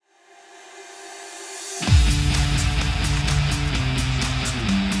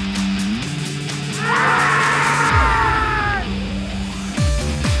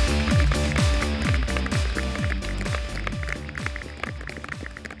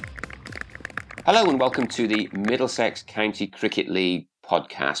Hello and welcome to the Middlesex County Cricket League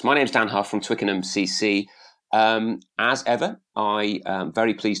podcast. My name's Dan Huff from Twickenham CC. As ever, I am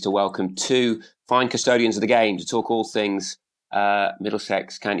very pleased to welcome two fine custodians of the game to talk all things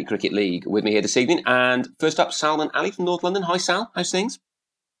Middlesex County Cricket League with me here this evening. And first up, Salman Ali from North London. Hi, Sal. How's things?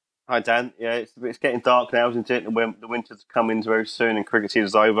 Hi, Dan. Yeah, it's getting dark now, isn't it? The winter's coming very soon and cricket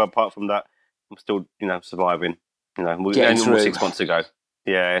season's over. Apart from that, I'm still, surviving. Getting only through. 6 months ago.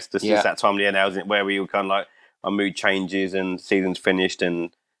 Yeah, it's that time of the year now, isn't it? Where we all kind of like our mood changes and the season's finished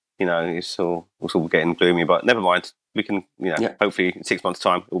and, it's all getting gloomy. But never mind. We can, hopefully in 6 months'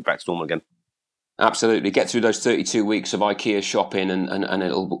 time, we'll be back to normal again. Absolutely. Get through those 32 weeks of IKEA shopping and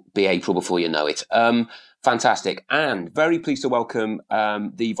it'll be April before you know it. Fantastic. And very pleased to welcome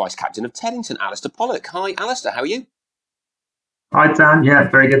the Vice Captain of Teddington, Alistair Pollock. Hi, Alistair. How are you? Hi, Dan.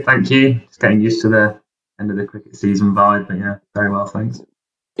 Yeah, very good. Thank you. Just getting used to the end of the cricket season vibe, but yeah, very well, thanks.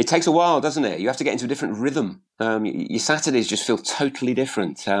 It takes a while, doesn't it? You have to get into a different rhythm. Your Saturdays just feel totally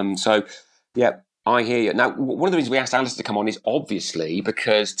different. So, yeah, I hear you. Now, one of the reasons we asked Alistair to come on is obviously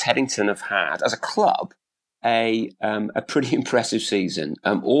because Teddington have had, as a club, a pretty impressive season.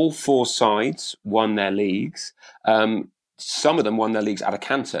 All four sides won their leagues. Some of them won their leagues at a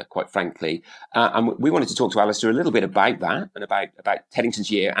canter, quite frankly. And we wanted to talk to Alistair a little bit about that and about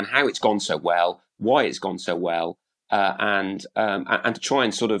Teddington's year and how it's gone so well, why it's gone so well, and to try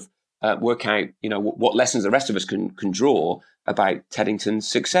and sort of work out, what lessons the rest of us can draw about Teddington's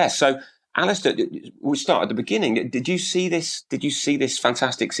success. So, Alistair, we start at the beginning. Did you see this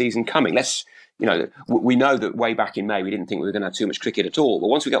fantastic season coming? We know that way back in May we didn't think we were going to have too much cricket at all. But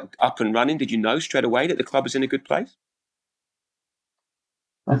once we got up and running, did you know straight away that the club was in a good place?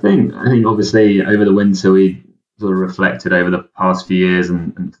 I think obviously over the winter we sort of reflected over the past few years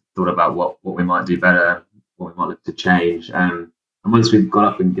and thought about what we might do better, what we might look to change. And once we got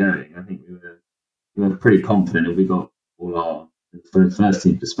up and going, I think we were pretty confident, and we got from the first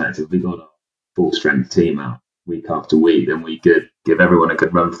team perspective, we got our full strength team out week after week. Then we could give everyone a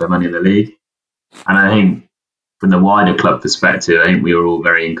good run for their money in the league. And I think from the wider club perspective, I think we were all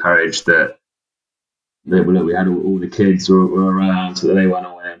very encouraged that we had all the kids were around, so that they weren't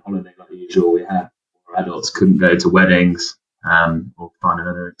away on holiday like usual. We had our adults couldn't go to weddings or find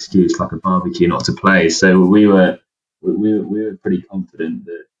another excuse like a barbecue not to play. So we were pretty confident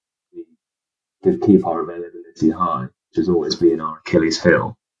that we could keep our availability high, which has always been our Achilles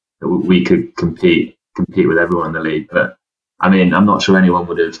heel, that we could compete with everyone in the league. But I mean, I'm not sure anyone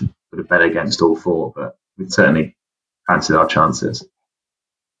would have bet against all four, but we'd certainly fancied our chances.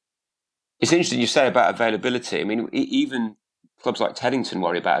 It's interesting you say about availability. I mean, even clubs like Teddington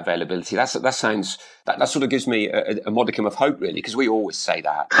worry about availability. That sort of gives me a modicum of hope, really, because we always say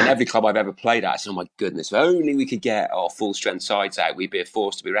that. And every club I've ever played at, I say, oh my goodness, if only we could get our full strength sides out, we'd be a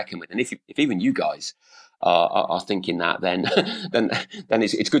force to be reckoned with. And if even you guys are thinking that, then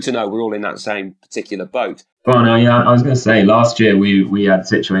it's good to know we're all in that same particular boat. Well, no, yeah, I was going to say last year we had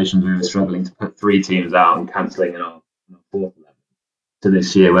situations where we were struggling to put three teams out and cancelling in our fourth 11. To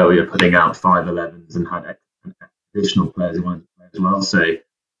this year where we were putting out 5 11s and had additional players who wanted to play as well. So it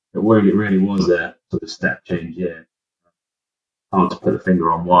really was a sort of step change year. Hard to put a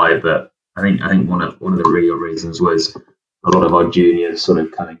finger on why, but I think one of the real reasons was a lot of our juniors sort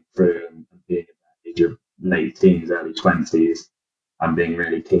of coming through and being at the age of late teens, early 20s, and being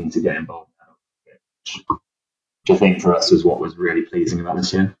really keen to get involved now. Which I think for us was what was really pleasing about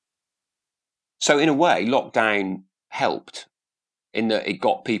this year. So in a way, lockdown helped in that it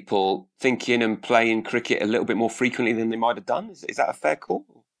got people thinking and playing cricket a little bit more frequently than they might have done. Is that a fair call?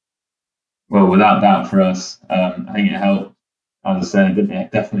 Well, without doubt for us, I think it helped. As I said,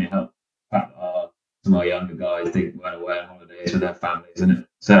 it definitely helped. Some of our younger guys weren't away on holidays with their families, and it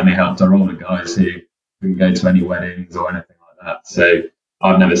certainly helped our older guys who couldn't go to any weddings or anything like that. So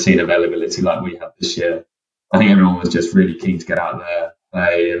I've never seen availability like we have this year. I think everyone was just really keen to get out there,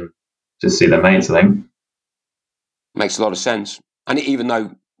 play, and just see their mates, I think. Makes a lot of sense. And even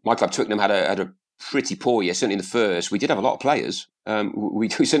though my club Twickenham had a pretty poor year, certainly in the first, we did have a lot of players. We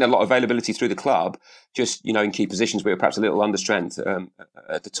certainly had a lot of availability through the club, just in key positions we were perhaps a little under strength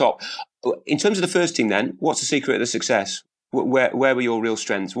at the top. In terms of the first team then, what's the secret of the success? Where were your real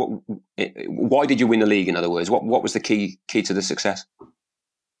strengths? Why did you win the league, in other words? What was the key to the success?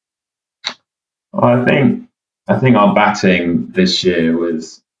 Well, I think our batting this year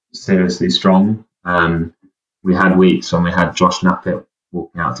was seriously strong. We had weeks when we had Josh Knappett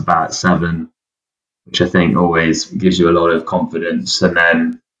walking out to bat at 7, which I think always gives you a lot of confidence. And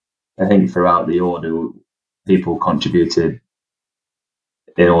then I think throughout the order, people contributed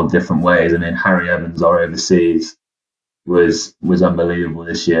in all different ways. I mean, Harry Evans, our overseas, was unbelievable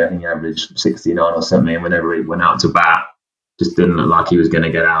this year. I think he averaged 69 or something, and whenever he went out to bat, just didn't look like he was going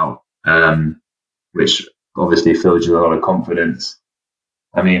to get out, which obviously filled you with a lot of confidence.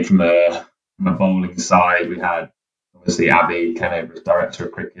 I mean, from a bowling side, we had obviously Abby came over as director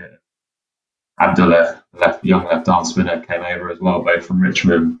of cricket. Abdullah, young left arm spinner, came over as well, both from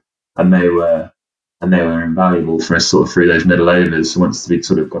Richmond, and they were invaluable for us sort of through those middle overs. So once we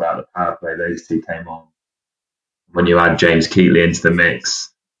sort of got out of the power play, those two came on. When you add James Keatley into the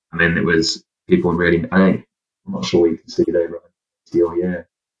mix, I mean, it was people really. I'm not sure we conceded over 80 all year.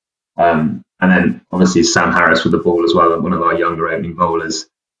 And then obviously Sam Harris with the ball as well, one of our younger opening bowlers,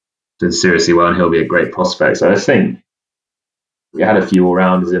 did seriously well, and he'll be a great prospect. So I think we had a few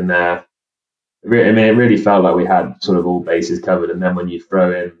all-rounders in there. I mean, it really felt like we had sort of all bases covered. And then when you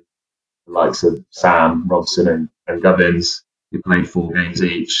throw in the likes of Sam, Robson, and Gubbins, who played 4 games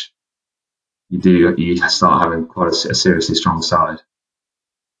each, you start having quite a seriously strong side.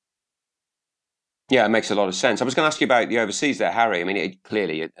 Yeah, it makes a lot of sense. I was going to ask you about the overseas there, Harry. I mean,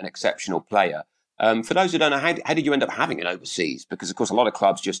 clearly an exceptional player. For those who don't know, how did you end up having an overseas? Because of course, a lot of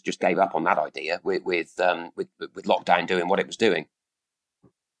clubs just gave up on that idea with lockdown doing what it was doing.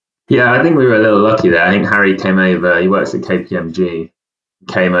 Yeah, I think we were a little lucky there. I think Harry came over. He works at KPMG.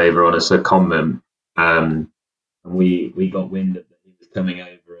 Came over on a secondment, and we got wind that he was coming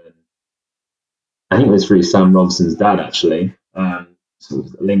over, and I think it was through Sam Robson's dad actually. Sort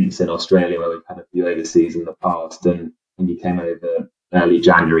of links in Australia where we've had a few overseas in the past, and he came over early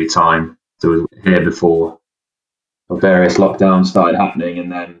January time, so we were here before various lockdowns started happening,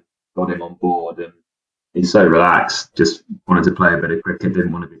 and then got him on board, and he's so relaxed, just wanted to play a bit of cricket,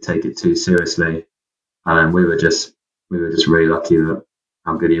 didn't want to take it too seriously, and we were just really lucky that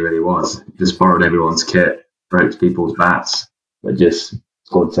how good he really was. Just borrowed everyone's kit, broke people's bats, but just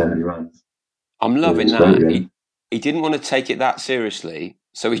scored so many runs. I'm loving that. Great, he didn't want to take it that seriously,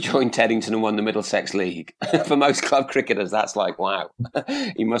 so he joined Teddington and won the Middlesex League. For most club cricketers, that's like, wow,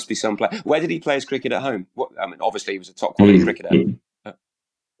 he must be some player. Where did he play his cricket at home? I mean, obviously he was a top quality cricketer.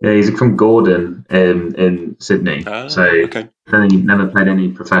 Yeah, he's from Gordon in Sydney. So okay. I think he never played any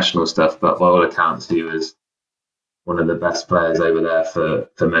professional stuff, but by all accounts, he was one of the best players over there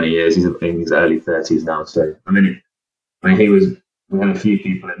for many years. He's in his early 30s now. So I mean, we had a few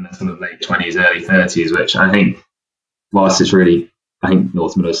people in their sort of late 20s, early 30s, which I think, whilst it's really, I think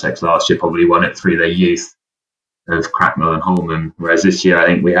North Middlesex last year probably won it through their youth of Cracknell and Holman, whereas this year I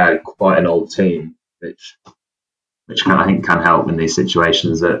think we had quite an old team, which I think can help in these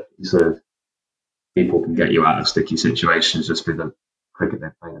situations, that sort of people can get you out of sticky situations just with the cricket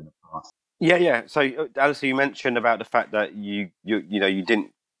they've played in the past. Yeah. So, Alistair, you mentioned about the fact that you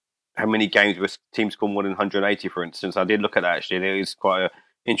didn't. How many games where teams scored more than 180, for instance? I did look at that actually. There is quite an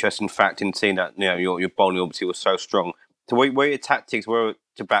interesting fact in seeing that your bowling obviously was so strong. So, were your tactics were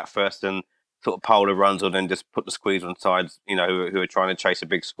to bat first and sort of pile the runs, or then just put the squeeze on sides? Who are trying to chase a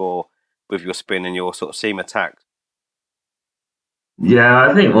big score with your spin and your sort of seam attack. Yeah,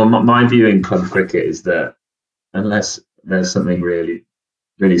 I think my view in club cricket is that unless there's something really,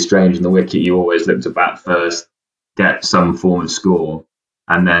 really strange in the wicket, you always look to bat first, get some form of score,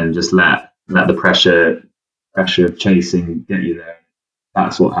 and then just let the pressure of chasing get you there.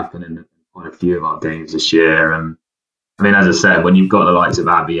 That's what happened in quite a few of our games this year. And I mean, as I said, when you've got the likes of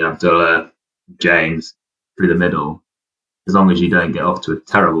Abby, Abdullah, James through the middle, as long as you don't get off to a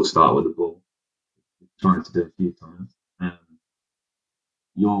terrible start with the ball, trying to do a few times,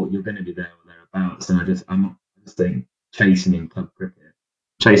 you're going to be there or thereabouts. And I just think chasing in club cricket,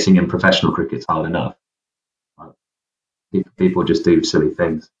 chasing in professional cricket is hard enough. People just do silly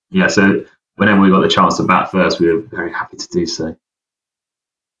things. Yeah, so whenever we got the chance to bat first, we were very happy to do so.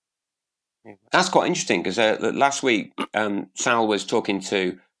 That's quite interesting because last week Sal was talking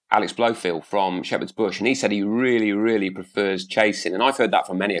to Alex Blofield from Shepherd's Bush, and he said he really, really prefers chasing. And I've heard that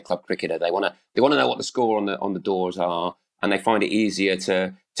from many a club cricketer. They want to know what the score on the doors are, and they find it easier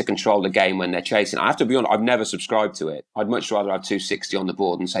to control the game when they're chasing. I have to be honest, I've never subscribed to it. I'd much rather have 260 on the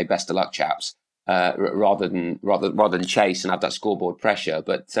board and say best of luck, chaps, rather than chase and have that scoreboard pressure.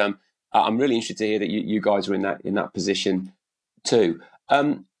 But I'm really interested to hear that you guys are in that position too.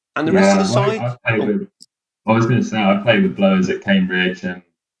 And the rest of the side. I was going to say I played with Blowers at Cambridge, and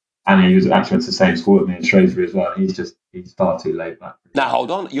he was actually went to the same school with me in Shrewsbury as well. He's far too laid back. Now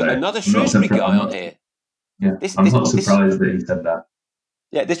hold on, you're another Shrewsbury guy on here. Yeah, I'm not surprised that he said that.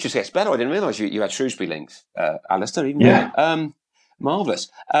 Yeah, this just gets better. I didn't realise you had Shrewsbury links, Alistair. Even yeah, marvellous.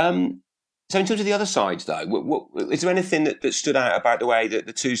 So in terms of the other sides, though, is there anything that stood out about the way that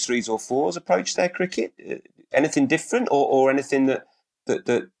the 2s, 3s, or 4s approached their cricket? Anything different, or anything that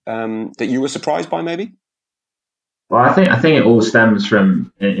you were surprised by, maybe? Well, I think it all stems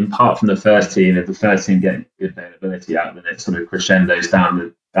from, in part, from the first team. If the first team get good availability out, then it sort of crescendos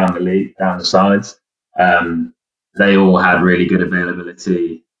down the league, down the sides. They all had really good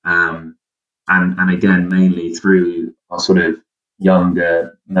availability, and again mainly through our sort of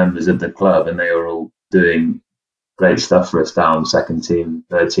younger members of the club, and they were all doing great stuff for us down second team,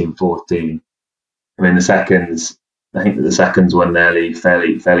 third team, fourth team. I mean, I think that the seconds won their league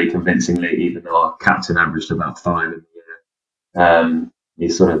fairly convincingly, even though our captain averaged about 5 in the year.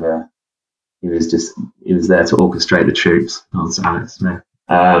 He's sort of he was there to orchestrate the troops. Not Alex Smith.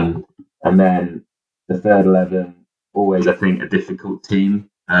 And then the third 11, always I think a difficult team.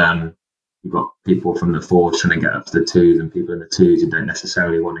 You've got people from the fours trying to get up to the twos, and people in the twos who don't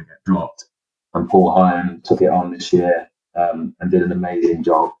necessarily want to get dropped. And Paul Hyam took it on this year and did an amazing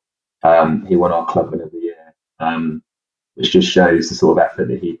job. He won our club win of the year, which just shows the sort of effort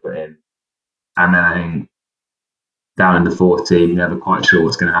that he put in. And then I think down in the fourth team, you're never quite sure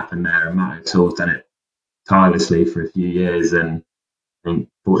what's going to happen there. And Matt O'Toole's done it tirelessly for a few years, and I think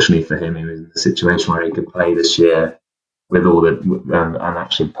fortunately for him, he was in a situation where he could play this year with all the and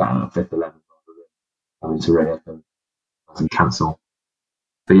actually put out a fifth 11 having to ring up and cancel.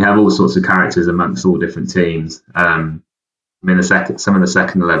 But you have all sorts of characters amongst all different teams. I mean, some of the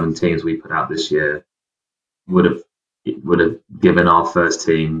second 11 teams we put out this year would have given our first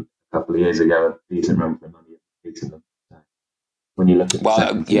team a couple of years ago a decent run for money beating them. So when you look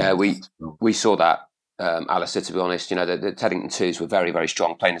at we saw that, Alistair. To be honest, the Teddington Twos were very, very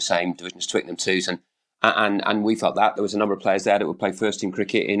strong, playing the same division as Twickenham Twos, and we felt that there was a number of players there that would play first team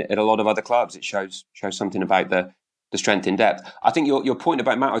cricket at a lot of other clubs. It shows something about the strength in depth. I think your point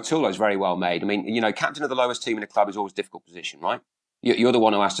about Matt O'Toole is very well made. I mean, captain of the lowest team in a club is always a difficult position, right? You're the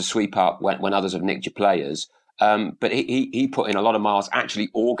one who has to sweep up when others have nicked your players. But he put in a lot of miles actually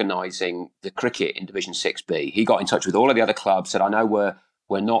organising the cricket in Division 6B. He got in touch with all of the other clubs, said, I know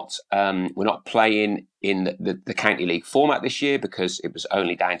we're not playing in the county league format this year because it was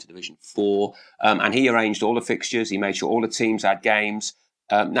only down to Division 4. And he arranged all the fixtures. He made sure all the teams had games.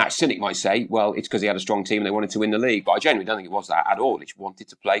 Now, a cynic might say, well, it's because he had a strong team and they wanted to win the league. But I genuinely don't think it was that at all. He just wanted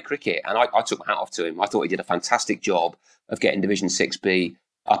to play cricket. And I took my hat off to him. I thought he did a fantastic job of getting Division 6B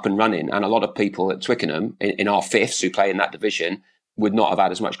up and running. And a lot of people at Twickenham, in our fifths who play in that division, would not have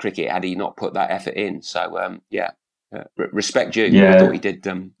had as much cricket had he not put that effort in. So, respect due. Yeah. I thought he did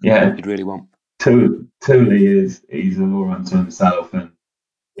really well. Totally he's a law unto himself. And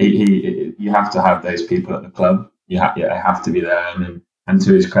you have to have those people at the club. They have to be there. And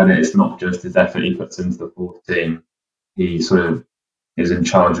to his credit, it's not just his effort he puts into the fourth team. He sort of is in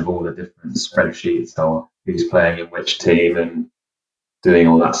charge of all the different spreadsheets or who's playing in which team and doing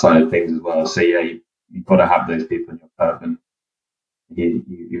all that side of things as well. So yeah, you've got to have those people in your club, and he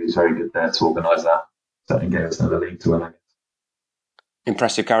was very good there to organise that. Certainly gave us another league to win, I guess.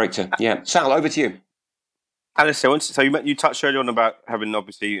 Impressive character. Yeah. Sal, over to you. Alistair, so you touched earlier on about having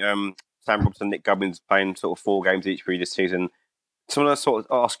obviously Sam Robson, Nick Gubbins playing sort of 4 games each for you this season. So I want to sort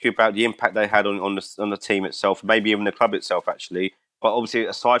of ask you about the impact they had on the team itself, maybe even the club itself, actually. But obviously,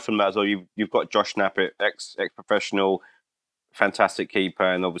 aside from that as well, you've got Josh Knappett, ex-professional, fantastic keeper,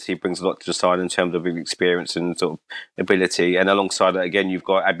 and obviously brings a lot to the side in terms of experience and sort of ability. And alongside that, again, you've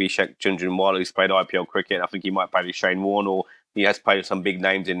got Abhishek Jhunjhunwala, who's played IPL cricket. I think he might play Shane Warne, or he has played some big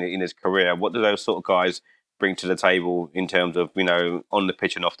names in his career. What do those sort of guys bring to the table in terms of, on the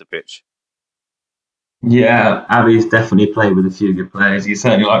pitch and off the pitch? Yeah, Abby's definitely played with a few good players. He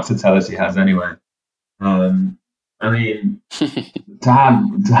certainly likes to tell us he has anyway. I mean, to have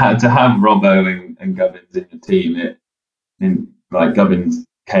Robbo and Gubbins in the team, like Gubbins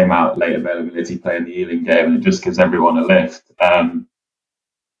came out late availability playing the Ealing game, and it just gives everyone a lift. I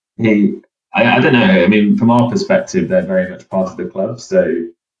don't know. I mean, from our perspective, they're very much part of the club, so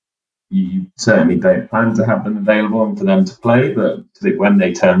you certainly don't plan to have them available and for them to play. But when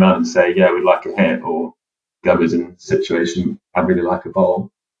they turn around and say, "Yeah, we'd like a hit," or Gubbins in a situation, "I'd really like a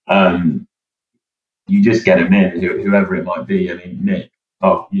bowl," you just get him in, whoever it might be. I mean, Nick,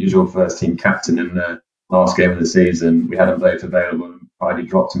 our usual first team captain in the last game of the season, we had him both available, and Friday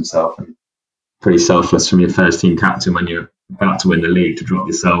dropped himself. And pretty selfless from your first team captain when you're about to win the league to drop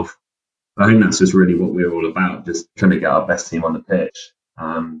yourself. I think that's just really what we're all about, just trying to get our best team on the pitch.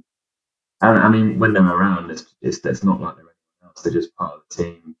 And I mean, when they're around, it's not like they're anyone else. They're just part of the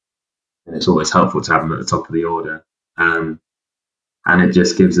team, and it's always helpful to have them at the top of the order. And it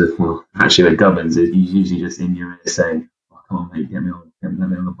just gives us, well, actually with Gubbins, he's usually just in your ear saying, "Oh, come on, mate, let me on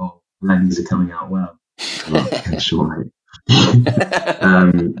the ball. Leggies are coming out well." Okay, sure, mate.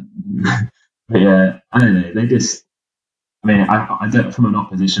 But yeah, I don't know. They just, I mean, I don't, from an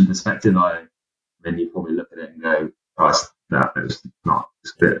opposition perspective, then you probably look at it and go, price that it's not.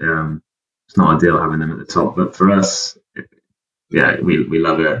 It's a bit. It's not ideal having them at the top, but for us, we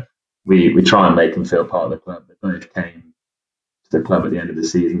love it. We try and make them feel part of the club. They both came to the club at the end of the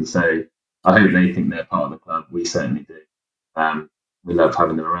season, so I hope they think they're part of the club. We certainly do. We love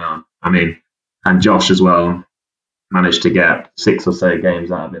having them around. I mean, and Josh as well managed to get 6 or so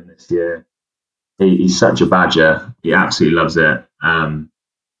games out of him this year. He's such a badger. He absolutely loves it.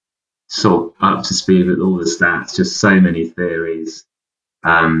 Sort of up to speed with all the stats. Just so many theories.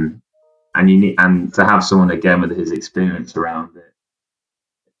 And to have someone again with his experience around it,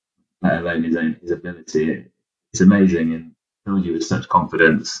 let alone his ability, it's amazing. And fills you with such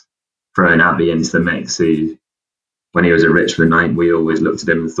confidence. Throwing Abby into the mix, who, when he was at Richmond, we always looked at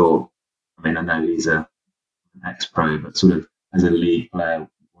him and thought, I mean, I know he's an ex-pro, but sort of as a league player,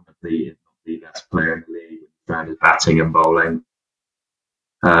 one of the, if not the best player in the league, around his batting and bowling.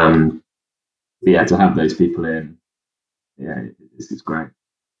 To have those people in, this is great.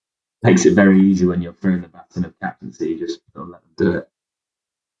 Makes it very easy when you're throwing the baton of captaincy. You just don't let them do it.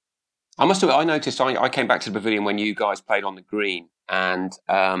 I must admit, I noticed I came back to the pavilion when you guys played on the green, and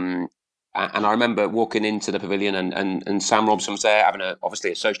I remember walking into the pavilion and Sam Robson was there having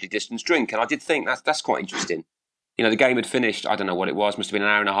obviously a socially distanced drink, and I did think that's quite interesting. You know, the game had finished, I don't know what it was, must have been an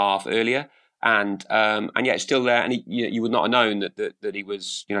hour and a half earlier, and yet it's still there, and you would not have known that he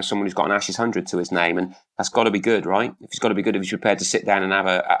was, you know, someone who's got an Ashes 100 to his name, and that's got to be good, right? If he's got to be good, if he's prepared to sit down and have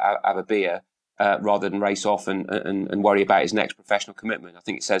a beer rather than race off and worry about his next professional commitment. I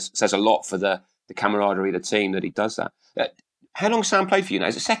think it says a lot for the camaraderie of the team that he does that. How long Sam played for you now?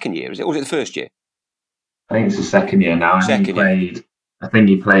 Is it second year? Or was it the first year? I think it's the second year now. I think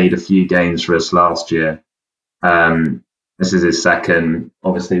he played a few games for us last year. This is his second.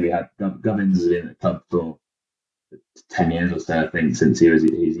 Obviously, we had Govins has been at the club for 10 years or so, I think, since he's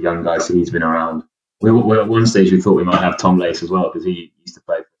a young guy, so he's been around. At one stage, we thought we might have Tom Lace as well, because he used to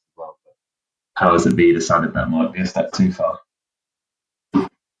play for us as well. But powers that be decided that might be a step too far.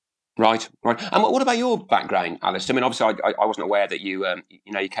 Right. And what about your background, Alice? I mean, obviously, I wasn't aware that you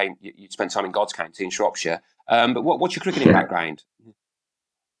spent time in God's County in Shropshire. But what's your cricketing background?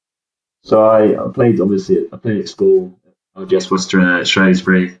 So I played at school. RGS Worcester and at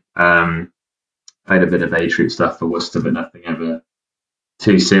Shrewsbury. Played a bit of A Troop stuff for Worcester, but nothing ever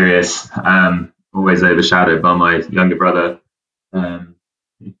too serious. Always overshadowed by my younger brother,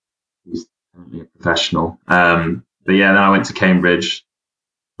 who's currently a professional. But then I went to Cambridge.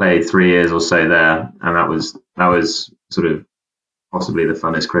 Played 3 years or so there, and that was sort of possibly the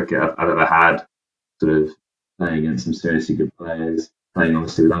funnest cricket I've ever had. Sort of playing against some seriously good players. Playing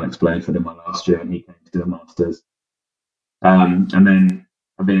obviously with Alex Blanford in my last year, and he came to do a Masters. And then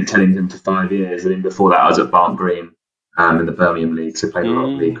I've been at Teddington for 5 years, and then before that I was at Barnt Green in the Birmingham League, so played a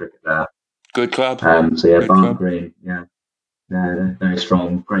lot of league cricket there. Good club. Barnt Green, they're very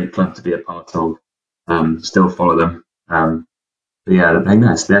strong, great club to be a part of. Still follow them.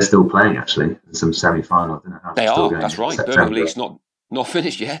 They're still playing actually in some semi-final. I don't know how they are. That's right. Birmingham League's not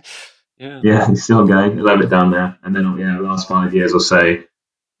finished yet. Yeah, it's still going. I love it down there. And then the last 5 years or so,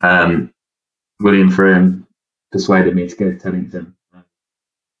 William Frome persuaded me to go to Teddington.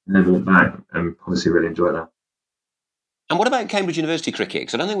 Never looked back, and obviously really enjoyed that. And what about Cambridge University cricket?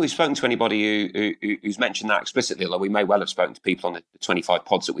 Because I don't think we've spoken to anybody who's mentioned that explicitly, although we may well have spoken to people on the 25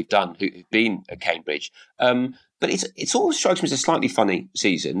 pods that we've done who've been at Cambridge. But it's always strikes me as a slightly funny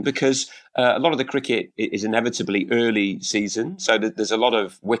season because a lot of the cricket is inevitably early season. So there's a lot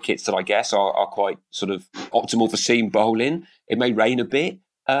of wickets that I guess are quite sort of optimal for seam bowling. It may rain a bit.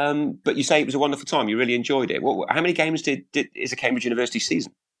 But you say it was a wonderful time. You really enjoyed it. How many games is a Cambridge University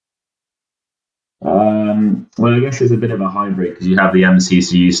season? Well, I guess it's a bit of a hybrid because you have the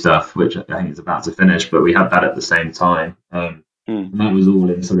MCCU stuff, which I think is about to finish, but we had that at the same time. And that was all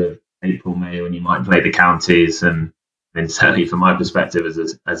in sort of April, May, when you might play the counties. And certainly from my perspective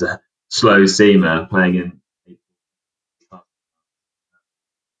as a slow seamer playing in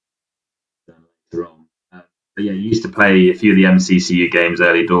later on. But you used to play a few of the MCCU games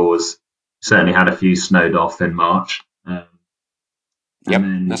early doors. Certainly had a few snowed off in March.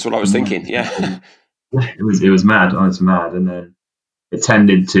 That's what I was thinking. Yeah, it was mad. I was mad, and then it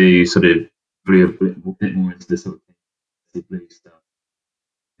tended to sort of blew a bit more into the sort of blue stuff,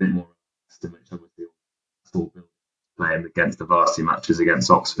 a bit more which obviously all built playing against the varsity matches against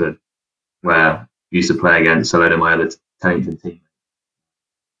Oxford, where we used to play against a load of my other Teddington teammates,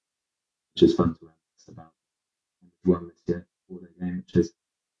 which is fun to reminisce about. Won this year for the game, which is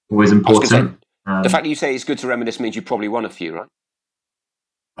always important. The fact that you say it's good to reminisce means you probably won a few, right?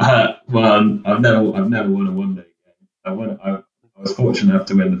 Well, I've never won a one-day game. I was fortunate enough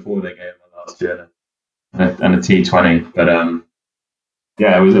to win the 4-day game last year. and a T20. But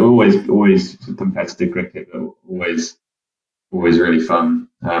yeah, it was always competitive cricket, but always really fun.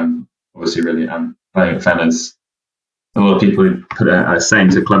 Obviously, really, playing at Fenners. A lot of people put a same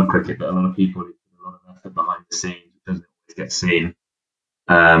to club cricket, but a lot of people put a lot of effort behind the scenes. It doesn't always get seen.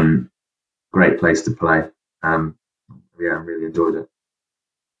 Great place to play. Yeah, I really enjoyed it.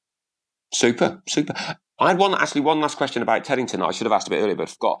 Super. I had one last question about Teddington. I should have asked a bit earlier, but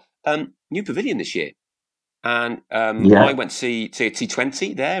I forgot. New pavilion this year. And I went to see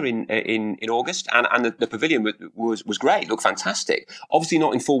T20 there in August, and the pavilion was great. It looked fantastic. Obviously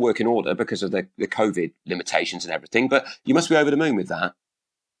not in full working order because of the COVID limitations and everything, but you must be over the moon with that.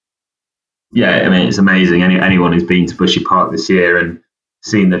 Yeah, I mean, it's amazing. Anyone who's been to Bushy Park this year and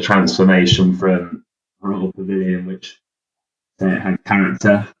seen the transformation from a Royal Pavilion, which had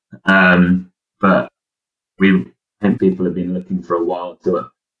character, but I think people have been looking for a while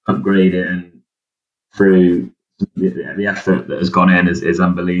to upgrade it, and through the effort that has gone in is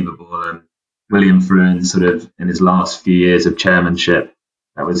unbelievable. And William Fruin, sort of in his last few years of chairmanship,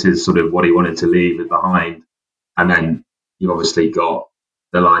 that was his sort of what he wanted to leave behind. And then you've obviously got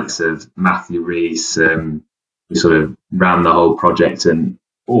the likes of Matthew Rees, who sort of ran the whole project, and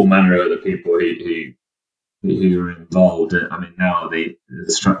all manner of other people who are involved. I mean, now the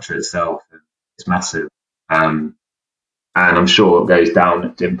structure itself is massive. And I'm sure it goes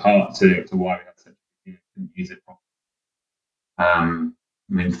down in part to why we had such use it properly. I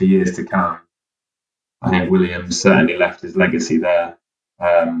mean, for years to come, I think Williams certainly left his legacy there,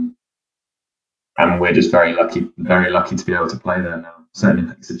 and we're just very lucky to be able to play there now. Certainly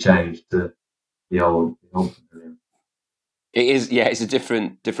makes a change to the old pavilion. It is, yeah. It's a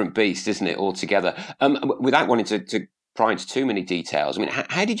different beast, isn't it, altogether? Without wanting to pry into too many details, I mean,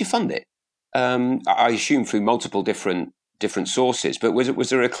 how did you fund it? I assume through multiple different sources, but was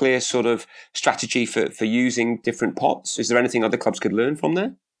there a clear sort of strategy for using different pots? Is there anything other clubs could learn from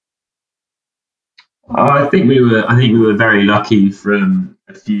there? I think we were very lucky from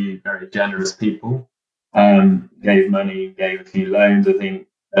a few very generous people. Gave money, gave a few loans. I think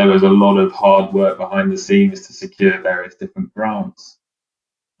there was a lot of hard work behind the scenes to secure various different grants.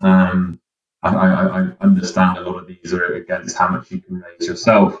 I understand a lot of these are against how much you can raise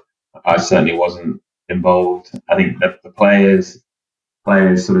yourself. I certainly wasn't involved. I think that the players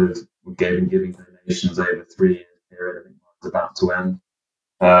sort of were giving donations over 3 years period. I think it was about to end.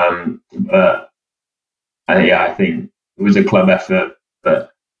 But I think it was a club effort,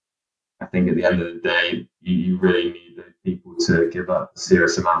 but I think at the end of the day, you really need those people to give up a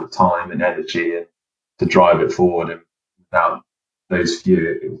serious amount of time and energy and to drive it forward. And without those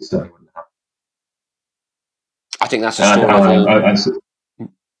few, it certainly wouldn't happen. I think that's a story.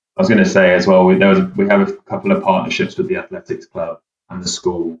 I was going to say as well, we have a couple of partnerships with the athletics club and the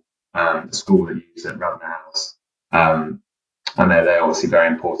school that use it around the house, and they're obviously very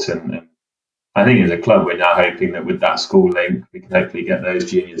important. And I think as a club, we're now hoping that with that school link, we can hopefully get those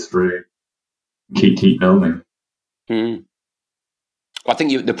juniors through, keep building. Mm. I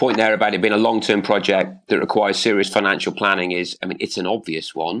think the point there about it being a long-term project that requires serious financial planning is, I mean, it's an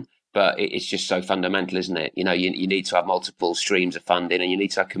obvious one, but it's just so fundamental, isn't it? You know, you need to have multiple streams of funding, and you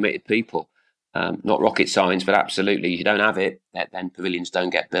need to have committed people. Not rocket science, but absolutely, if you don't have it, then pavilions don't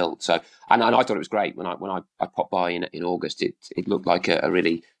get built. So, and I thought it was great when I popped by in August. It looked like a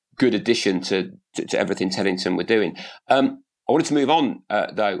really good addition to everything Teddington were doing. I wanted to move on,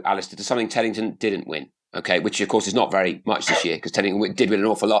 though, Alistair, to something Teddington didn't win. Okay, which of course is not very much this year because Teddington did win an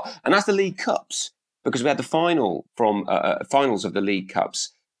awful lot, and that's the League Cups, because we had the final from finals of the League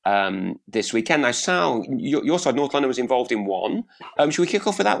Cups this weekend. Now, Sal, your side, North London, was involved in one. Should we kick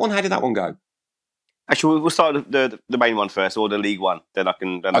off with that one? How did that one go? Actually, we'll start the main one first, or the League One. Then I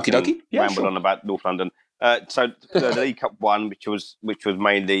can ramble on about North London. So the League Cup one, which was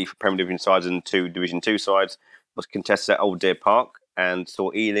mainly for Premier Division sides and 2 Division 2 sides, was contested at Old Deer Park and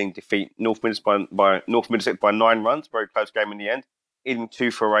saw Ealing defeat North Middlesex by 9 runs. Very close game in the end. Ealing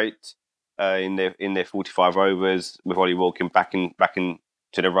 2 for 8 in their 45 overs, with Ollie Wilkin back in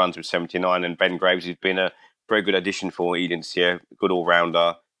to the runs with 79, and Ben Graves, who's been a very good addition for Ealing this year, good all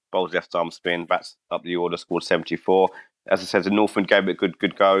rounder. Bowls left arm spin, bats up the order, scored 74. As I said, the Northland gave it a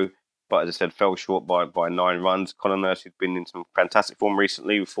good go, but as I said, fell short by 9 runs. Conor Nurse, who's been in some fantastic form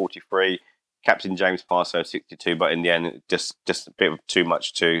recently, with 43. Captain James Parso, 62, but in the end, just a bit of too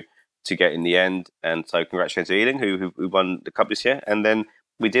much to get in the end. And so congratulations to Ealing, who won the Cup this year. And then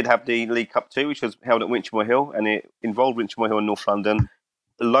we did have the League Cup 2, which was held at Winchmore Hill, and it involved Winchmore Hill and North London.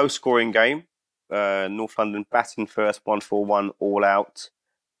 A low-scoring game. North London batting first, 1-4-1, all out,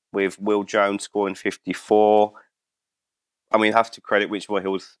 with Will Jones scoring 54. I mean, have to credit Winchmore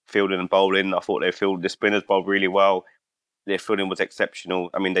Hill's fielding and bowling. I thought the spinners bowled really well. Their fielding was exceptional.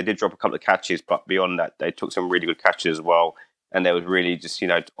 I mean, they did drop a couple of catches, but beyond that, they took some really good catches as well. And they was really just,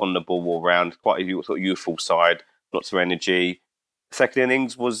 on the ball all round, quite a sort of youthful side, lots of energy. Second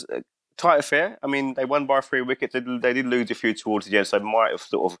innings was a tight affair. I mean, they won by 3 wickets. They did lose a few towards the end, so might have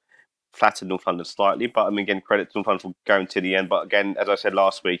sort of flattered North London slightly. But I mean, again, credit to North London for going to the end. But again, as I said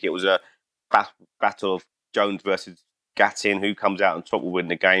last week, it was a battle of Jones versus Gattin. Who comes out on top will win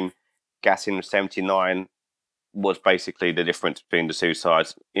the game. Gattin was 79. Was basically the difference between the two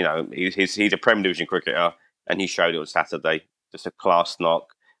sides. He's a Premier Division cricketer, and he showed it on Saturday. Just a class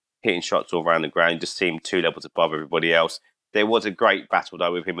knock, hitting shots all around the ground. Just seemed 2 levels above everybody else. There was a great battle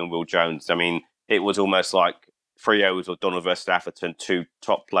though with him and Will Jones. I mean, it was almost like 3 overs or Donald versus Atherton, 2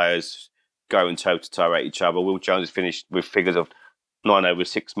 top players going toe to toe at each other. Will Jones finished with figures of 9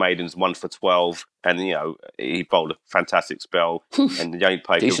 overs, 6 maidens, 1 for 12, and he bowled a fantastic spell. And the only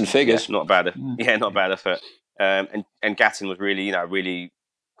play decent figures, not bad. Not bad effort. And Gattin was really, really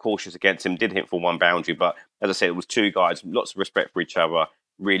cautious against him. Did hit for 1 boundary, but as I said, it was 2 guys, lots of respect for each other,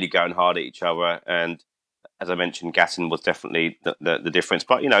 really going hard at each other. And as I mentioned, Gattin was definitely the difference.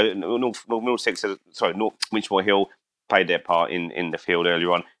 But Winchmore Hill played their part in the field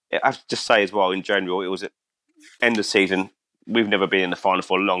earlier on. I have to just say as well, in general, it was at end of season. We've never been in the final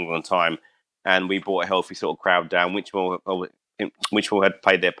for a long time, and we brought a healthy sort of crowd down. Winchmore had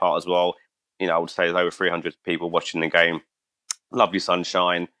played their part as well. I would say there's over 300 people watching the game. Lovely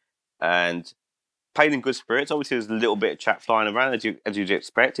sunshine, and played in good spirits. Obviously, there's a little bit of chat flying around as you'd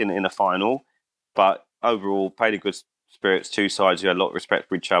expect in a final, but overall, played in good spirits. 2 sides who had a lot of respect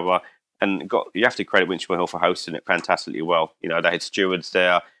for each other, and you have to credit Winchmore Hill for hosting it fantastically well. They had stewards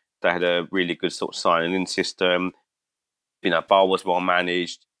there. They had a really good sort of signing-in system. Bar was well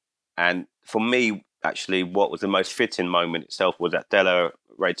managed, and for me, actually, what was the most fitting moment itself was that Della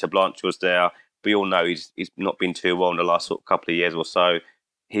Rita Blanche was there. We all know he's not been too well in the last sort of couple of years or so.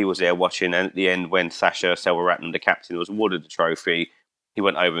 He was there watching, and at the end, when Sasha Selvaratnam, the captain, was awarded the trophy, he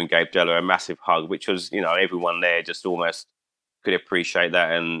went over and gave Della a massive hug, which was, everyone there just almost could appreciate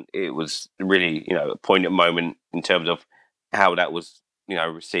that, and it was really, a poignant moment in terms of how that was,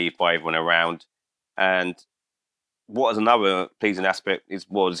 received by everyone around. And what was another pleasing aspect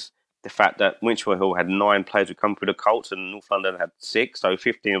was the fact that Winchmore Hill had 9 players who come through the Colts, and North London had 6, so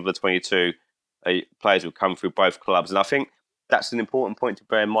 15 of the 22 players who come through both clubs. And I think that's an important point to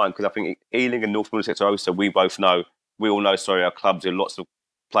bear in mind, because I think Ealing and North Middlesex also, we all know, our clubs with lots of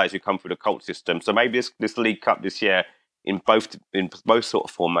players who come through the Colt system. So maybe this League Cup this year in both sort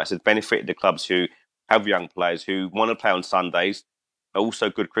of formats has benefited the clubs who have young players who want to play on Sundays, are also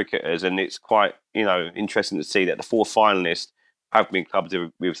good cricketers, and it's quite interesting to see that the 4 finalists have been clubs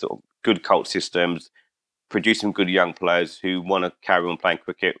with sort of good Colt systems, producing good young players who want to carry on playing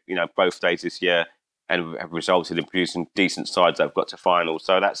cricket, both days this year, and have resulted in producing decent sides that have got to finals.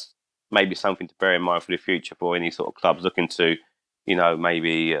 So that's maybe something to bear in mind for the future for any sort of clubs looking to,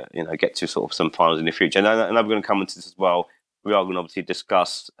 maybe get to sort of some finals in the future. And I'm going to come into this as well. We are going to obviously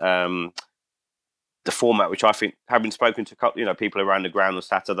discuss the format, which I think, having spoken to people around the ground on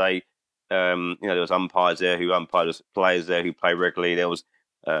Saturday, there was umpires there who umpired, there's players there who play regularly. There was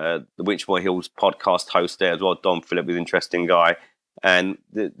the Winchmore Hills podcast host there as well, Don Phillip, was an interesting guy. And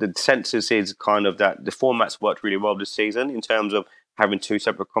the census is kind of that the format's worked really well this season in terms of having 2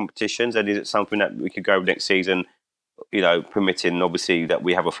 separate competitions. And is it something that we could go next season, permitting obviously that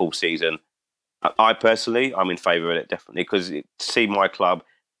we have a full season? I personally, I'm in favour of it, definitely, because to see my club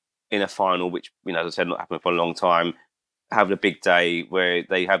in a final, which, as I said, not happened for a long time, having a big day where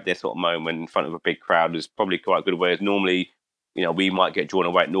they have their sort of moment in front of a big crowd is probably quite good. Whereas normally, we might get drawn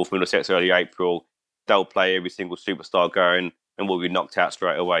away at North Middlesex early April. They'll play every single superstar going, and we'll be knocked out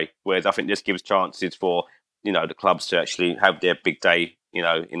straight away. Whereas I think this gives chances for, the clubs to actually have their big day,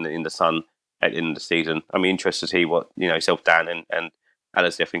 in the sun at the end of the season. I'm interested to see what, yourself, Dan and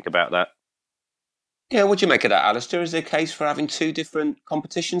Alistair think about that. Yeah, what do you make of that, Alistair? Is there a case for having 2 different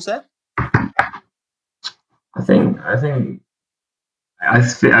competitions there? I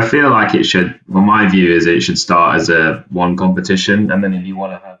feel like it should. Well, my view is it should start as a 1 competition, and then if you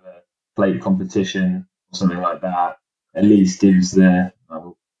want to have a plate competition or something like that, at least gives the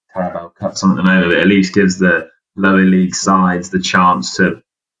Carabao Cup something at the moment. At least gives the lower league sides the chance to,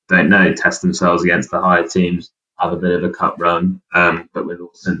 test themselves against the higher teams, have a bit of a cup run, but with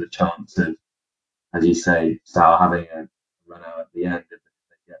also the chance of, as you say, start having a run out at the end if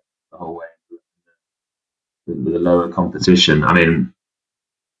they get the whole way into the lower competition. I mean,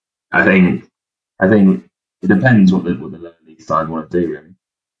 I think it depends what the lower league side want to do, really.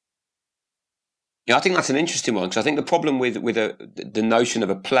 Yeah, I think that's an interesting one, because I think the problem with the notion of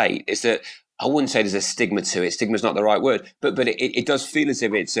a plate is that I wouldn't say there's a stigma to it. Stigma's not the right word, but it does feel as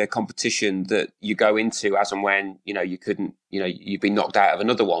if it's a competition that you go into as and when you couldn't, you've been knocked out of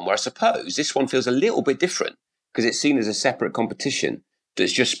another one. Where I suppose this one feels a little bit different because it's seen as a separate competition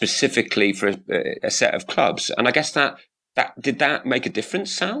that's just specifically for a set of clubs. And I guess that did that make a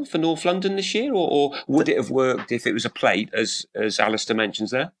difference, Sal, for North London this year, or would it have worked if it was a plate, as Alistair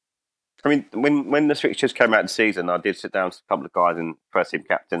mentions there? I mean, when the fixtures came out of the season, I did sit down with a couple of guys in first team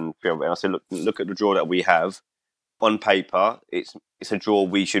captain, and I said, look at the draw that we have. On paper, it's a draw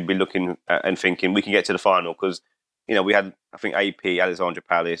we should be looking at and thinking we can get to the final, because we had, I think, AP, Alexandra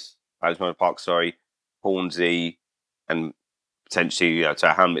Park, Hornsey, and potentially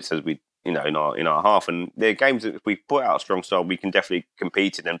to Hamlets as we in our half, and they're games that if we put out a strong style, we can definitely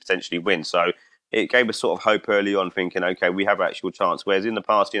compete in and potentially win. So it gave us sort of hope early on, thinking, okay, we have an actual chance. Whereas in the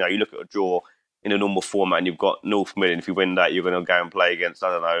past, you look at a draw in a normal format and you've got North Mid, and if you win that, you're going to go and play against, I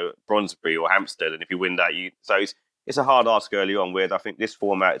don't know, Brondesbury or Hampstead, and if you win that, it's a hard ask early on. Whereas I think this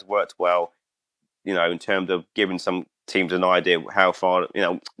format has worked well, in terms of giving some teams an idea how far,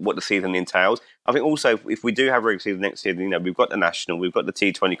 what the season entails. I think also if we do have a regular season next year, we've got the National, we've got the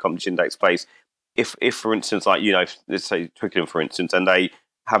T20 competition that takes place. If for instance, like, let's say Twickenham, for instance, and they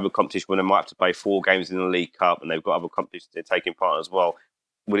have a competition where they might have to play 4 games in the League Cup and they've got other competitions they're taking part in as well,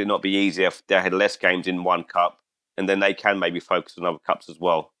 would it not be easier if they had less games in one cup and then they can maybe focus on other cups as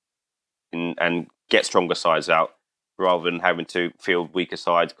well and get stronger sides out, rather than having to field weaker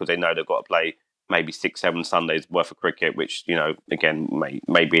sides because they know they've got to play maybe 6-7 Sundays worth of cricket, which, again,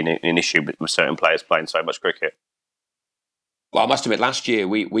 may be an issue with certain players playing so much cricket. Well, I must admit, last year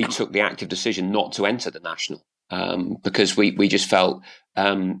we took the active decision not to enter the National because we just felt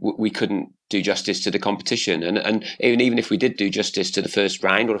we couldn't do justice to the competition. And even if we did do justice to the first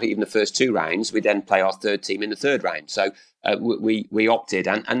round, or even the first 2 rounds, we'd then play our third team in the third round. So we opted,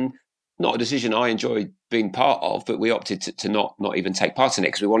 and not a decision I enjoyed being part of, but we opted to not even take part in it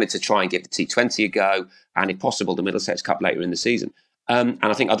because we wanted to try and give the T20 a go, and if possible, the Middlesex Cup later in the season. And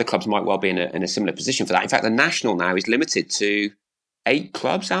I think other clubs might well be in a similar position for that. In fact, the National now is limited to 8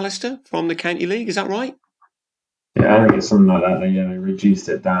 clubs, Alistair, from the County League. Is that right? Yeah, I think it's something like that. They reduced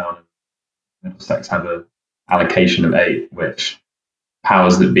it down. Middlesex have an allocation of 8, which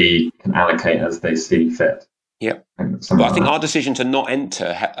powers that be can allocate as they see fit. Yep. Well, I think our decision to not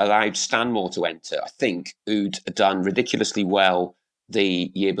enter allowed Stanmore to enter. I think who'd done ridiculously well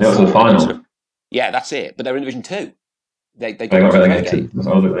the year before. That was the final. Yeah, that's it. But they're in Division 2. They got relegated.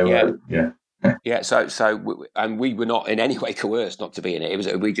 Yeah. So and we were not in any way coerced not to be in it. It was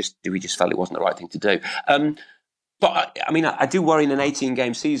we just felt it wasn't the right thing to do. But I mean, I do worry in an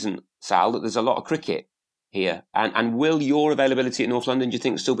 18-game season, Sal, that there's a lot of cricket here. And will your availability at North London, do you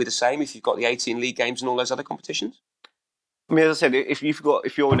think, still be the same if you've got the 18 league games and all those other competitions? I mean, as I said, if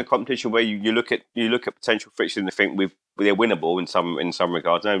you're in a competition where you look at potential fixtures and think they're winnable in some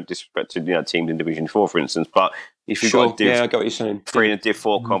regards, no disrespect to teams in Division 4, for instance, but if you've got I get what you're saying. 3 in a Div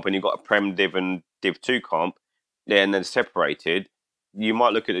 4 comp and you've got a Prem Div and Div 2 comp, and they're separated, you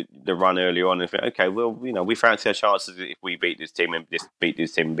might look at the run early on and think, okay, well, we fancy our chances if we beat this team and beat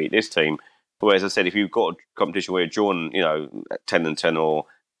this team and beat this team. Whereas, as I said, if you've got a competition where you're drawn, 10-10 or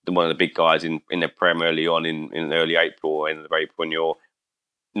one of the big guys in the Prem early on in early April or end of April, when you're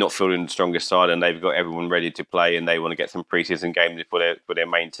not fielding the strongest side and they've got everyone ready to play and they want to get some pre-season games for their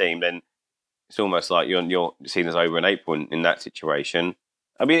main team, then it's almost like your season's over in April in that situation.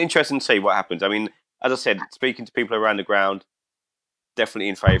 I'd be interested to see what happens. I mean, as I said, speaking to people around the ground, definitely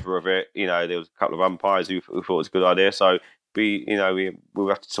in favour of it. There was a couple of umpires who thought it was a good idea. So we'll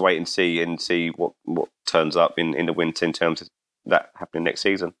have to wait and see what turns up in the winter in terms of that happening next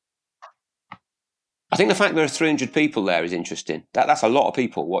season. I think the fact there are 300 people there is interesting. That's a lot of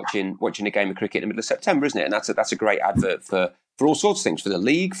people watching a game of cricket in the middle of September, isn't it? And that's a great advert for all sorts of things, for the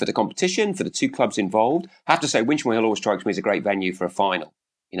league, for the competition, for the 2 clubs involved. I have to say, Winchmore Hill always strikes me as a great venue for a final.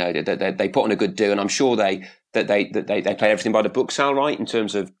 They put on a good do, and I'm sure they play everything by the book, Sal, right, in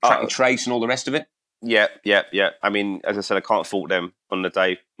terms of track and trace and all the rest of it. Yeah. I mean, as I said, I can't fault them on the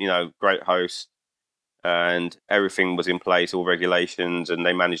day. Great host, and everything was in place, all regulations, and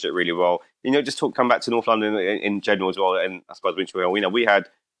they managed it really well. Come back to North London in general as well, and I suppose Winchmore Hill. We had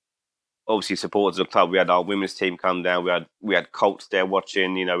obviously supporters of the club. We had our women's team come down. We had Colts there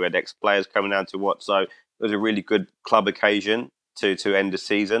watching. We had ex-players coming down to watch. So it was a really good club occasion to end the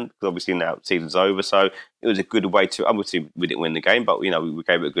season, because obviously now the season's over. So it was a good way to. Obviously, we didn't win the game, but we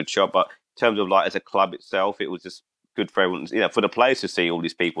gave it a good shot. But in terms of as a club itself, it was just good for everyone. For the players to see all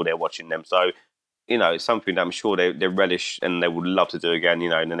these people there watching them. So it's something that I'm sure they relish and they would love to do again,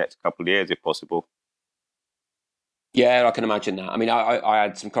 in the next couple of years if possible. Yeah, I can imagine that. I mean, I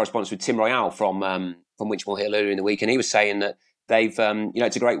had some correspondence with Tim Royale from Winchmore Hill earlier in the week, and he was saying that they've,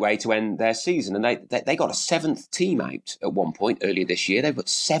 it's a great way to end their season. And they got a 7th team out at one point earlier this year. They've got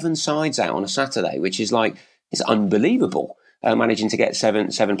 7 sides out on a Saturday, which is it's unbelievable. Managing to get seven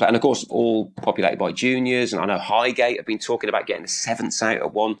players, and of course, all populated by juniors. And I know Highgate have been talking about getting the 7th out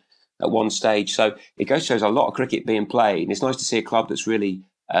at one stage. So it goes to show there's a lot of cricket being played, and it's nice to see a club that's really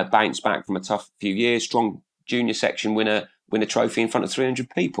bounced back from a tough few years, strong junior section win a trophy in front of 300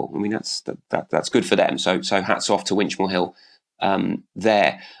 people. I mean, that's good for them. So hats off to Winchmore Hill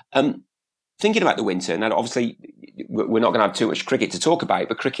there. Thinking about the winter, now obviously we're not going to have too much cricket to talk about,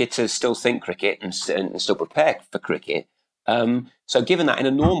 but cricketers still think cricket and still prepare for cricket. So given that in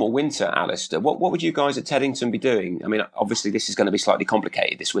a normal winter, Alistair, what would you guys at Teddington be doing? I mean, obviously this is going to be slightly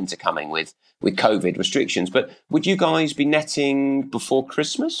complicated this winter coming with COVID restrictions, but would you guys be netting before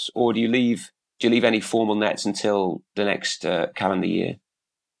Christmas, or do you leave any formal nets until the next calendar year?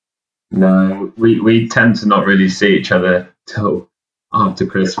 No, we tend to not really see each other till after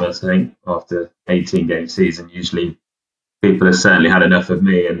Christmas. I think after 18-game season, usually people have certainly had enough of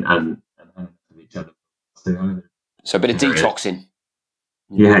me and enough of each other. So a bit of detoxing.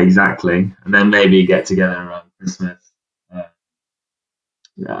 Yeah, exactly. And then maybe get together around Christmas.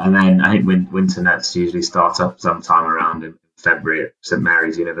 And then I think winter nets usually start up sometime around in February at St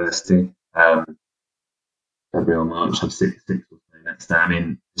Mary's University. February or March of 6 next day. I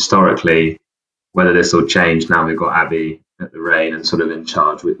mean, historically, whether this will change now, we've got Abby at the rein and sort of in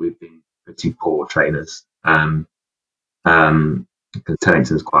charge. We've been pretty poor trainers. Because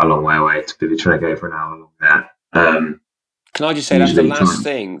Teddington's quite a long way away to be trying to go for an hour long net. Can I just say that's the last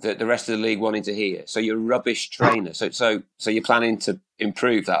thing that the rest of the league wanted to hear? So you're a rubbish trainer. So you're planning to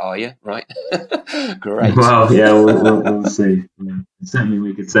improve that, are you? Right? Great. Well, yeah, we'll see. Yeah. Certainly,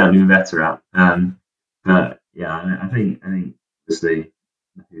 we could certainly be better at. But yeah, I think obviously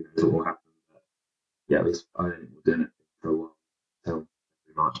who knows what will happen. But yeah, I don't think we'll do it for a while until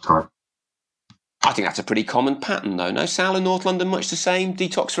March time. I think that's a pretty common pattern, though. No, Sal and North London much the same.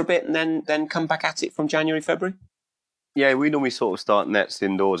 Detox for a bit and then come back at it from January, February. Yeah, we normally sort of start nets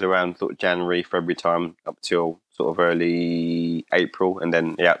indoors around sort of January, February time up till sort of early April, and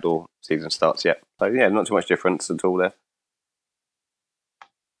then the outdoor season starts. Yeah, so yeah, not too much difference at all there.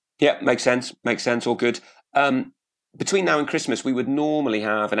 Yeah, makes sense. All good. Between now and Christmas, we would normally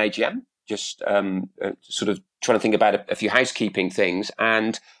have an AGM. Just sort of trying to think about a few housekeeping things,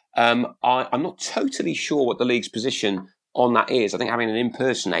 and I'm not totally sure what the league's position on that is. I think having an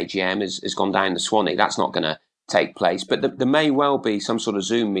in-person AGM has gone down the Swanee. That's not going to take place, but there may well be some sort of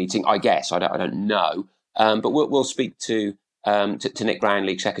Zoom meeting. I guess I don't know, but we'll speak to Nick Brown,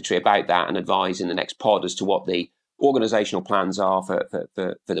 League Secretary, about that and advise in the next pod as to what the organisational plans are for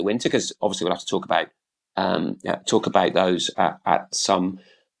the winter, because obviously we'll have to talk about those at some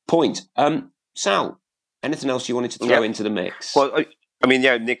point. Sal, anything else you wanted to throw into the mix? Well, I mean,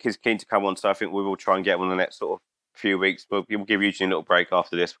 yeah, Nick is keen to come on, so I think we will try and get him in the next sort of few weeks. But we'll give Eugene a little break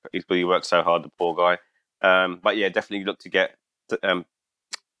after this. He works so hard, the poor guy. But yeah, definitely look to get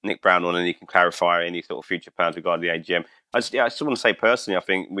Nick Brown on, and he can clarify any sort of future plans regarding the AGM. I just want to say personally, I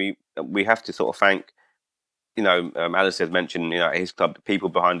think we have to sort of thank, Alice has mentioned, his club, the people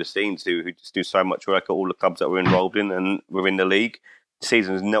behind the scenes who just do so much work at all the clubs that we're involved in and we're in the league. The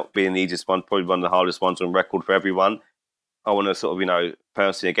season has not been the easiest one, probably one of the hardest ones on record for everyone. I want to sort of,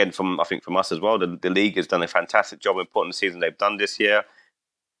 personally, again, from us as well, the league has done a fantastic job in putting the season they've done this year.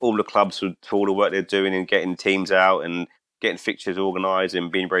 All the clubs for all the work they're doing and getting teams out and getting fixtures organised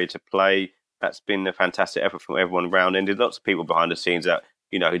and being ready to play. That's been a fantastic effort from everyone around. And there's lots of people behind the scenes that,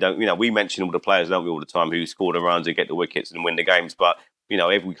 who don't, we mention all the players, don't we, all the time, who score the runs and get the wickets and win the games. But,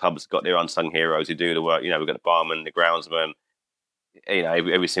 every club's got their unsung heroes who do the work. We've got the barman, the groundsman,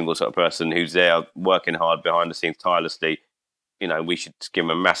 every single sort of person who's there working hard behind the scenes tirelessly. We should give them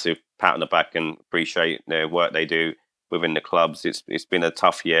a massive pat on the back and appreciate their work they do within the clubs. It's been a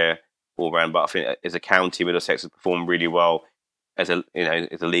tough year all round, but I think as a county, Middlesex has performed really well as a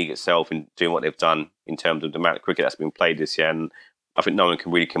league itself in doing what they've done in terms of the amount of cricket that's been played this year. And I think no one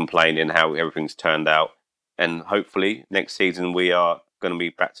can really complain in how everything's turned out. And hopefully next season we are going to be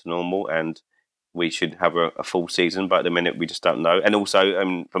back to normal and we should have a full season. But at the minute we just don't know. And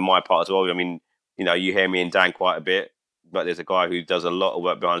also, from my part as well, you hear me and Dan quite a bit, but there's a guy who does a lot of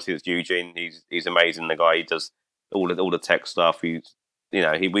work behind the scenes, Eugene. He's amazing. The guy, he does all the tech stuff. Me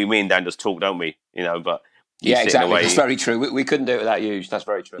and Dan just talk, don't we? But yeah, exactly. That's very true. We couldn't do it without you. That's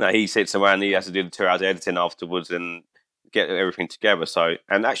very true. No, he sits around. He has to do the 2 hours editing afterwards, and get everything together. So,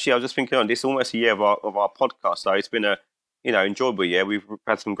 and actually, I was just thinking on this almost a year of our podcast. So it's been a enjoyable year. We've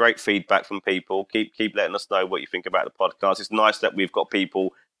had some great feedback from people. Keep letting us know what you think about the podcast. It's nice that we've got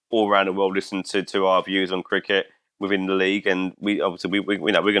people all around the world listening to our views on cricket within the league, and we obviously we're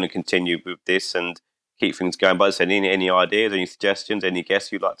going to continue with this and keep things going. But as I said, any ideas, any suggestions, any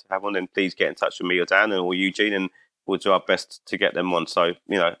guests you'd like to have on, then please get in touch with me or Dan or Eugene, and we'll do our best to get them on. So,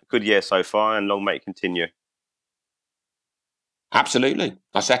 good year so far, and long may it continue. Absolutely,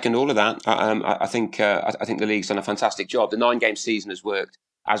 I second all of that. I think the league's done a fantastic job. The 9-game season has worked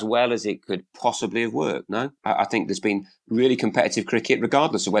as well as it could possibly have worked. No, I think there's been really competitive cricket,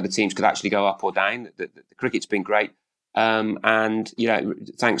 regardless of whether teams could actually go up or down. The cricket's been great, and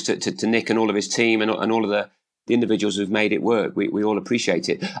thanks to Nick and all of his team and all of the individuals who've made it work. We all appreciate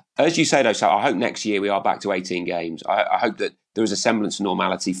it. As you say, though, so I hope next year we are back to 18 games. I hope that there is a semblance of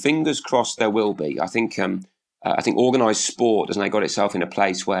normality. Fingers crossed there will be. I think organised sport has now got itself in a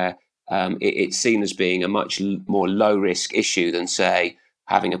place where it's seen as being a much more low-risk issue than, say,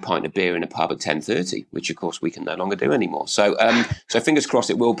 having a pint of beer in a pub at 10:30, which, of course, we can no longer do anymore. So fingers crossed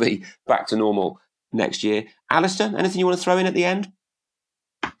it will be back to normal next year. Alistair, anything you want to throw in at the end?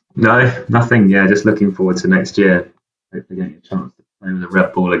 No, nothing. Yeah, just looking forward to next year. Hopefully getting a chance to play with a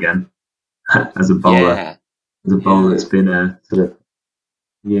red ball again as a bowler. Yeah. As a bowler, it's been a sort of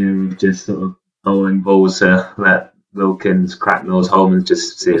year of just sort of bowling balls to let Wilkins, Cracknells, Holmans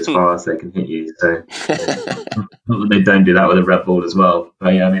just see as far as they can hit you. So not that they don't do that with a red ball as well.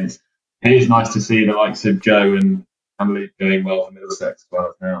 But yeah, I mean, it is nice to see the likes of Joe and Hamley doing well for Middlesex as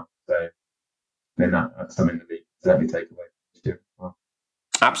well now. So I mean, that's something that we certainly take away from this year.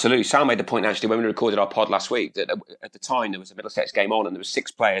 Absolutely. Sal made the point, actually, when we recorded our pod last week, that at the time there was a Middlesex game on and there were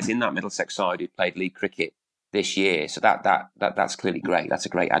 6 players in that Middlesex side who played league cricket this year. So that's clearly great. That's a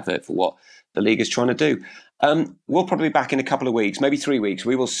great advert for what the league is trying to do. We'll probably be back in a couple of weeks, maybe 3 weeks.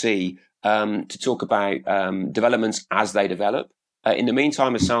 We will see to talk about developments as they develop. In the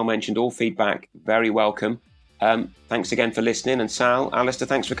meantime, as Sal mentioned, all feedback very welcome. Thanks again for listening. And Sal, Alistair,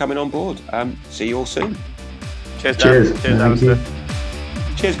 thanks for coming on board. See you all soon. Cheers, Dan. Cheers, Alistair.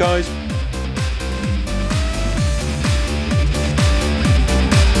 Cheers, guys.